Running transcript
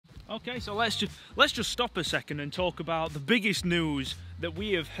Okay, so let's just stop a second and talk about the biggest news that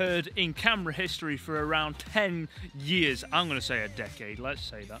we have heard in camera history for around 10 years. I'm going to say a decade, let's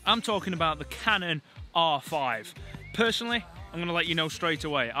say that. I'm talking about the Canon R5. Personally, I'm going to let you know straight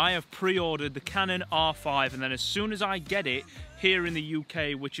away. I have pre-ordered the Canon R5, and then as soon as I get it here in the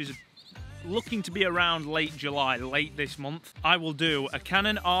UK, which is looking to be around late July, late this month, I will do a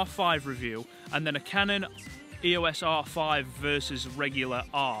Canon R5 review and then a Canon EOS R5 versus regular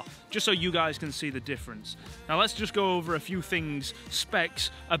R, just so you guys can see the difference. Now let's just go over a few things, specs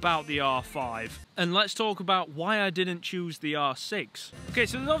about the R5, and let's talk about why I didn't choose the R6. Okay,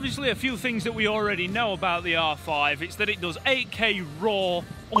 so there's obviously a few things that we already know about the R5. It's that it does 8K RAW,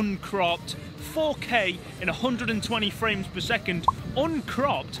 uncropped, 4K in 120 frames per second,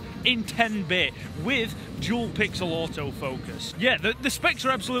 uncropped in 10-bit with dual pixel autofocus. Yeah, the specs are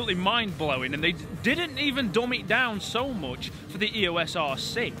absolutely mind-blowing, and they didn't even dumb it down so much for the EOS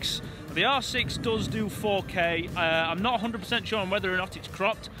R6. The R6 does do 4K. I'm not 100% sure on whether or not it's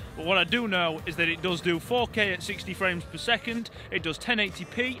cropped, but what I do know is that it does do 4K at 60 frames per second, it does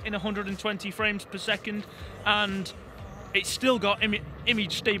 1080p in 120 frames per second, and it's still got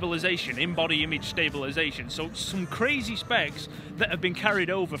image stabilization, in-body image stabilization. So some crazy specs that have been carried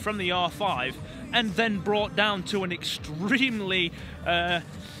over from the R5 and then brought down to an extremely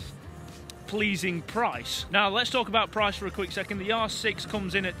pleasing price. Now let's talk about price for a quick second. The R6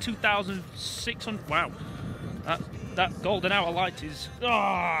 comes in at 2,600. Wow, that golden hour light is,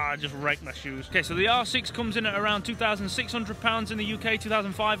 I just wrecked my shoes. Okay, so the R6 comes in at around £2,600 in the UK,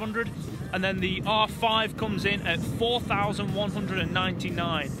 2,500, and then the R5 comes in at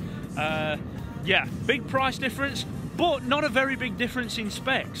 4,199. Yeah, big price difference, but not a very big difference in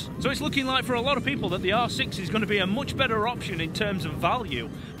specs. So it's looking like for a lot of people that the R6 is going to be a much better option in terms of value.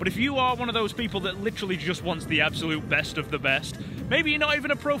 But if you are one of those people that literally just wants the absolute best of the best, maybe you're not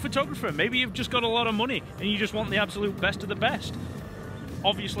even a pro photographer, maybe you've just got a lot of money and you just want the absolute best of the best,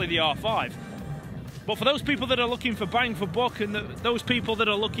 obviously the R5. But for those people that are looking for bang for buck and those people that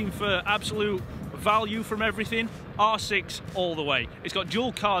are looking for absolute value from everything, R6 all the way. It's got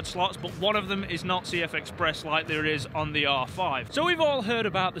dual card slots, but one of them is not CF Express like there is on the R5. So we've all heard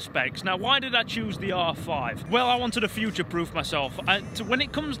about the specs. Now, why did I choose the R5? Well, I wanted to future-proof myself. When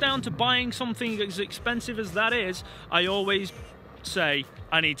it comes down to buying something as expensive as that is, I always say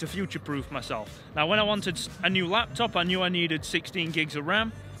I need to future-proof myself. Now, when I wanted a new laptop, I knew I needed 16 gigs of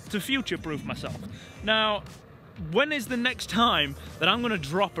RAM to future-proof myself. Now, when is the next time that I'm going to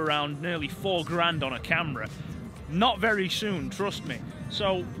drop around nearly 4 grand on a camera? Not very soon, trust me.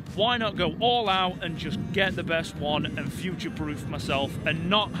 So why not go all out and just get the best one and future-proof myself and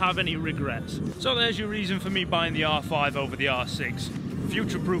not have any regrets? So there's your reason for me buying the R5 over the R6.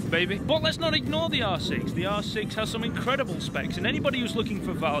 Future-proof, baby. But let's not ignore the R6. The R6 has some incredible specs, and anybody who's looking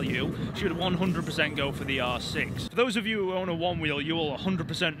for value should 100% go for the R6. For those of you who own a one-wheel, you will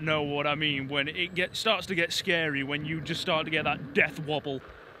 100% know what I mean when it starts to get scary, when you just start to get that death wobble.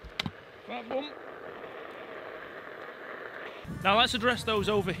 Now let's address those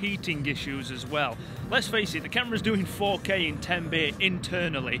overheating issues as well. Let's face it, the camera's doing 4K in 10-bit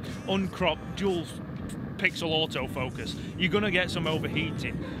internally, uncropped, dual pixel autofocus. You're gonna get some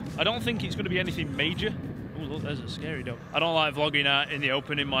overheating. I don't think it's gonna be anything major. Oh look, there's a scary dog. I don't like vlogging out in the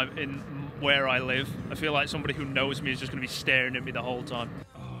open in where I live. I feel like somebody who knows me is just gonna be staring at me the whole time.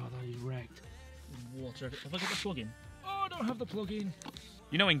 Oh, that is wrecked. Water. Have I got the plug in? Oh, I don't have the plug in.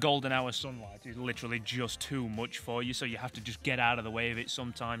 You know, in golden hour sunlight is literally just too much for you, so you have to just get out of the way of it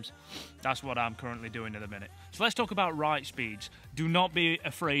sometimes. That's what I'm currently doing at the minute. So let's talk about write speeds. Do not be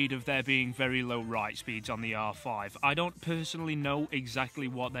afraid of there being very low write speeds on the R5. I don't personally know exactly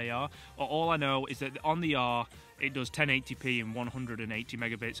what they are. All I know is that on the R, it does 1080p in 180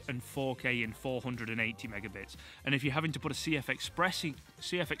 megabits and 4K in 480 megabits. And if you're having to put a CF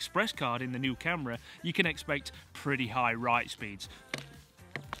Express card in the new camera, you can expect pretty high write speeds.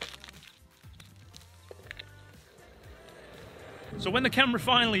 So when the camera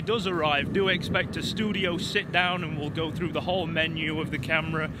finally does arrive, do expect a studio sit down and we'll go through the whole menu of the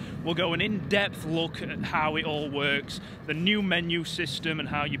camera. We'll go an in-depth look at how it all works, the new menu system and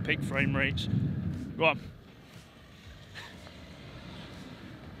how you pick frame rates. Go on.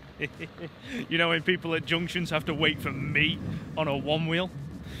 You know when people at junctions have to wait for me on a one-wheel?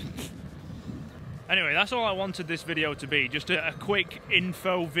 Anyway, that's all I wanted this video to be, just a quick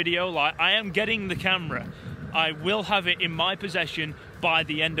info video. Like, I am getting the camera. I will have it in my possession by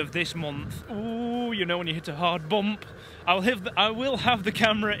the end of this month. Ooh, you know when you hit a hard bump. I will have the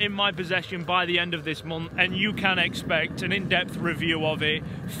camera in my possession by the end of this month, and you can expect an in-depth review of it,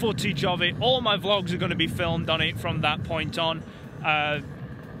 footage of it. All my vlogs are going to be filmed on it from that point on.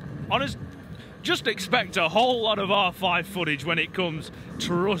 Honest, just expect a whole lot of R5 footage when it comes,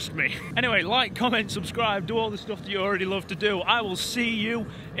 trust me. Anyway, like, comment, subscribe, do all the stuff that you already love to do. I will see you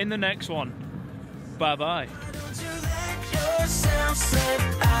in the next one. Bye-bye. Don't you let yourself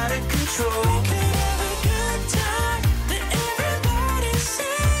slip out of control.